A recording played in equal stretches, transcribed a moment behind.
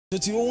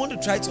So you want to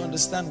try to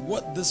understand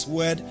what this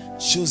word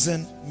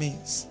chosen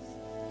means.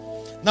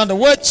 Now the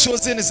word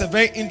chosen is a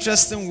very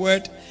interesting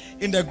word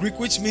in the Greek,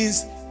 which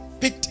means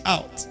picked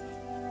out.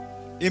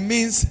 It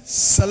means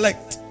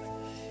select.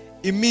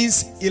 It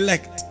means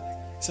elect.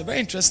 It's a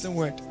very interesting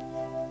word.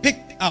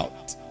 Picked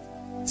out,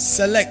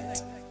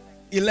 select,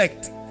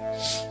 elect.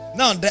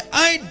 Now the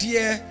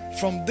idea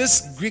from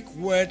this Greek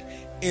word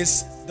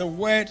is the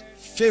word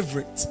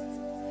favorite.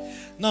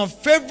 Now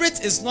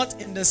favorite is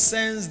not in the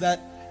sense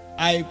that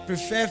I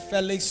prefer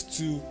Felix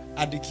to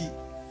Adiki.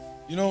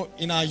 You know,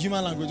 in our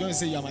human language, when you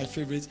say you are my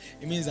favorite,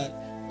 it means that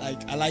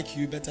like I like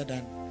you better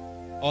than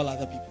all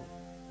other people.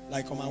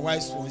 Like on my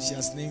wife's phone, she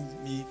has named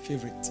me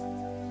favorite.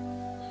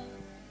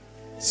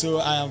 So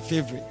I am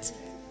favorite.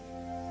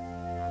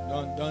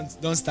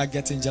 Don't start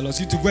getting jealous.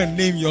 You to go and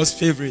name yours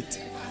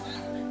favorite.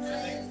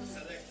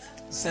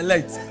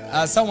 Select.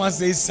 Someone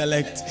says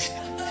select.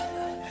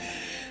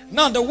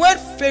 Now the word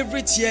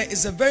favorite here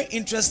is a very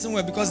interesting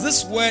word, because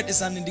this word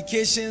is an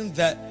indication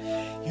that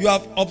you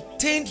have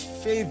obtained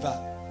favor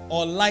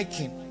or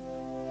liking,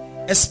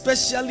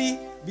 especially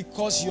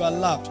because you are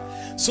loved.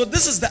 So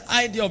this is the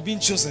idea of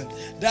being chosen.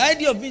 The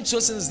idea of being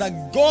chosen is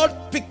that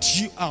God picked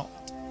you out.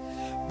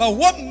 But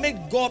what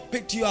made God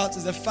pick you out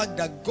is the fact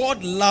that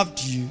God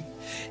loved you,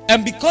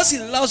 and because He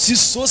loves you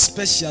so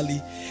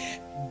specially,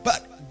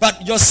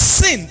 but your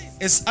sin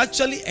is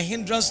actually a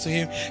hindrance to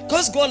Him.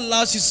 Because God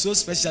loves you so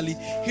specially,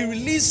 He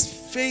released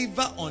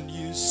favor on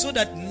you so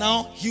that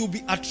now He will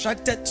be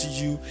attracted to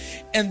you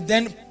and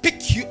then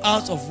pick you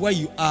out of where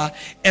you are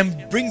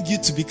and bring you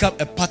to become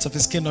a part of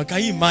His kingdom.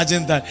 Can you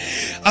imagine that?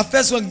 At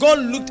first, when God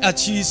looked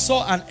at you, He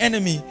saw an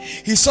enemy.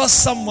 He saw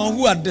someone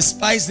who had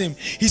despised Him.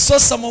 He saw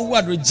someone who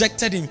had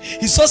rejected Him.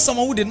 He saw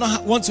someone who did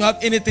not want to have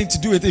anything to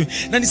do with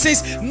Him. Then He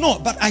says, no,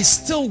 but I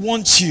still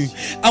want you.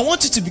 I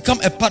want you to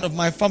become a part of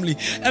my family.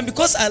 And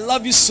because I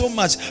love you so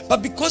much,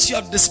 but because you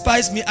have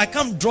despised me, I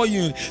can't draw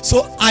you in.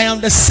 So I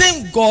am the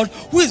same God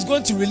who is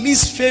going to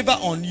release favor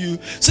on you,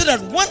 so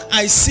that when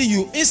I see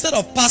you, instead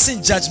of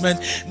passing judgment,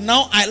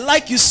 now I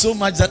like you so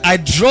much that I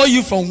draw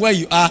you from where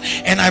you are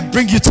and I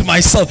bring you to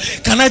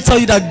myself. Can I tell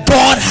you that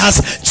God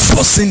has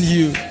chosen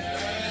you?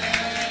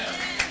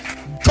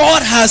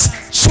 God has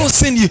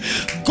chosen you.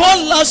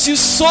 God loves you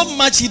so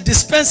much, He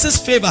dispenses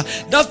favor.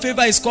 That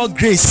favor is called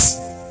grace.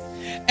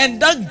 And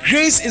that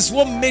grace is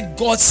what made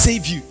God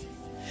save you.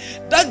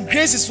 That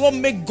grace is what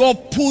made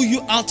God pull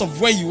you out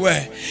of where you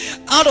were,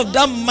 out of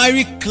that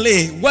miry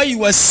clay where you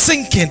were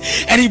sinking,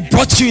 and He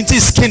brought you into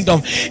His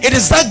kingdom. It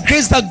is that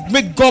grace that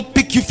made God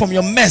pick you from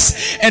your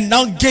mess and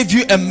now gave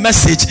you a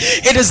message.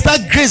 It is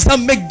that grace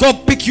that made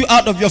God pick you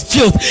out of your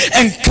filth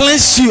and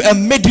cleanse you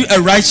and made you a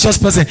righteous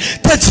person.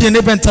 Touch your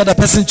neighbor and tell the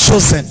person,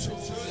 chosen.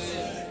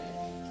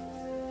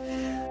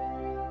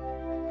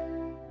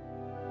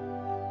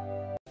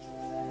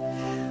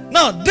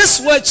 Now this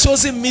word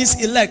chosen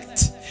means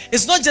elect.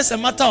 It's not just a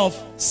matter of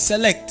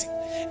select,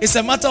 it's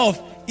a matter of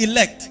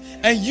elect.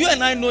 And you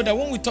and I know that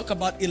when we talk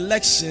about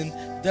election,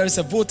 there is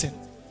a voting.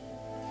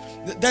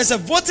 There's a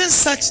voting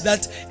such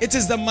that it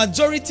is the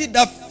majority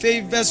that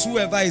favors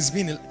whoever is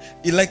being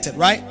elected,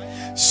 right?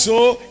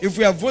 So if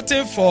we are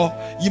voting for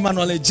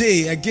Emmanuel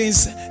Adjei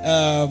against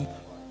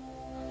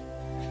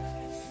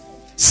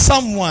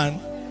someone,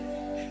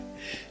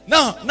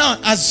 now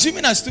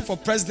assuming I stood for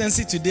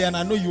presidency today, and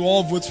I know you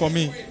all vote for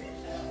me.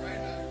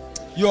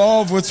 You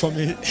all vote for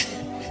me.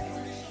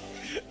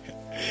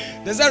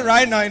 They said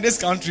right now in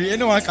this country,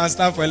 anyone can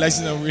stand for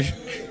election and win.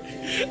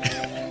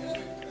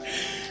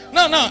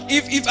 Now,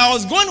 if I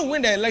was going to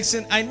win the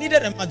election, I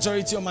needed a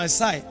majority on my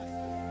side.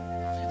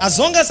 As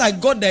long as I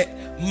got the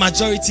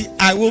majority,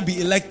 I will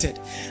be elected.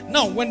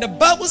 Now, when the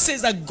Bible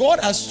says that God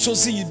has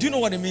chosen you, do you know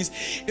what it means?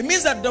 It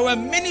means that there were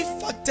many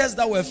factors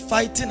that were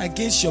fighting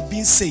against your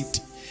being saved.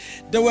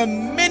 There were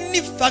many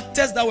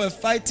factors that were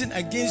fighting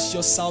against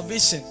your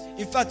salvation.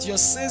 In fact, your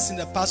sins in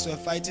the past were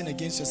fighting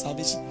against your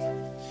salvation.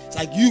 It's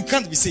like you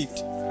can't be saved.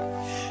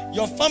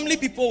 Your family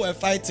people were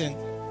fighting.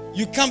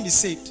 You can't be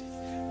saved.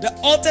 The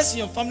altars in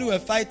your family were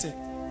fighting.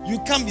 You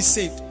can't be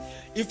saved.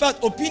 In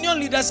fact, opinion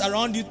leaders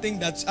around you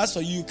think that as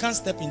for you can't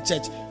step in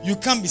church, you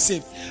can't be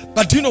saved.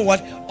 But do you know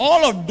what?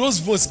 All of those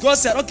votes, God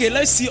said, okay,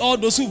 let's see all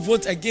those who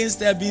vote against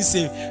their being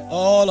saved.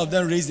 All of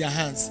them raise their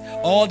hands.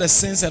 All the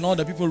saints and all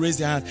the people raise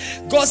their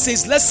hands. God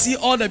says, let's see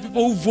all the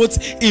people who vote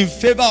in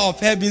favor of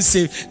her being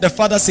saved. The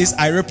Father says,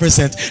 I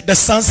represent. The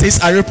Son says,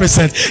 I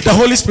represent. The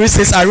Holy Spirit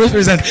says, I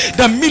represent.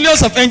 The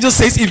millions of angels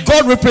says, if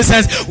God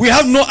represents, we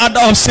have no other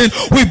option.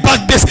 We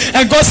back this.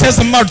 And God says,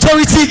 the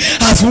majority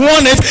has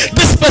won it.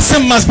 This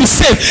person must be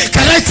saved.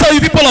 Can I tell you,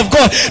 people of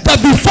God,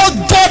 that before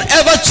God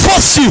ever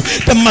trusts you,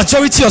 the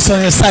majority is on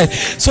your side.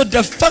 So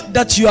the fact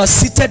that you are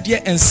seated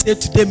here and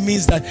saved today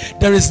means that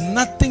there is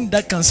nothing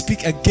that can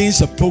speak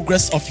against the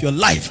progress of your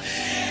life.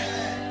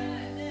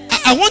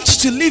 I want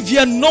you to live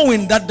here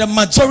knowing that the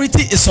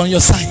majority is on your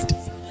side.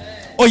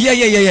 Oh,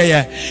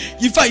 yeah.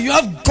 In fact, you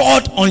have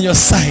God on your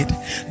side.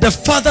 The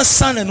Father,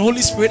 Son, and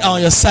Holy Spirit are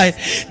on your side.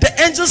 The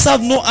angels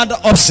have no other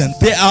option.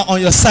 They are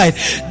on your side.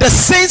 The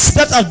saints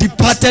that have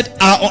departed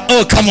are on,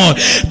 oh, come on.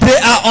 They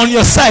are on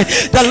your side.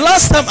 The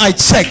last time I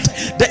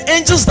checked, the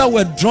angels that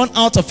were drawn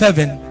out of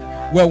heaven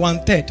were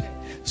 1/3.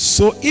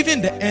 So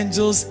even the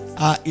angels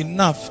are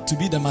enough to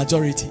be the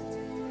majority.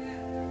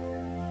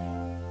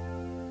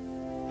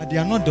 But they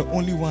are not the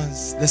only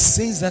ones. The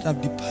saints that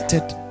have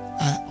departed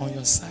are on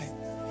your side.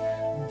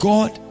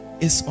 God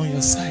is on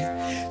your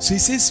side. So he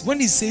says,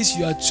 when he says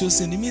you are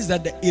chosen, it means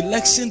that the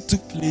election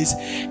took place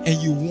and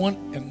you won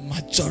a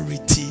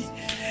majority.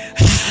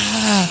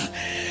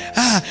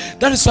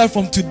 That is why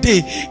from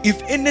today,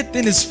 if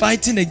anything is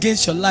fighting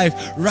against your life,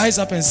 rise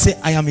up and say,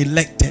 I am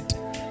elected.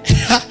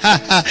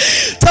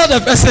 Tell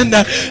the person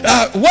that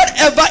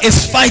whatever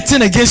is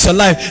fighting against your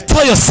life,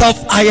 tell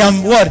yourself, I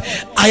am what?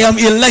 I am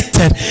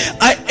elected.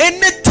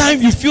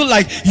 Anytime you feel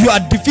like you are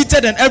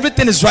defeated and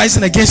everything is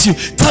rising against you,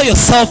 tell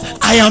yourself,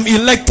 I am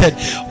elected.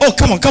 Oh,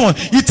 come on.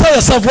 You tell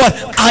yourself what?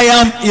 I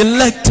am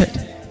elected.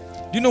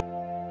 You know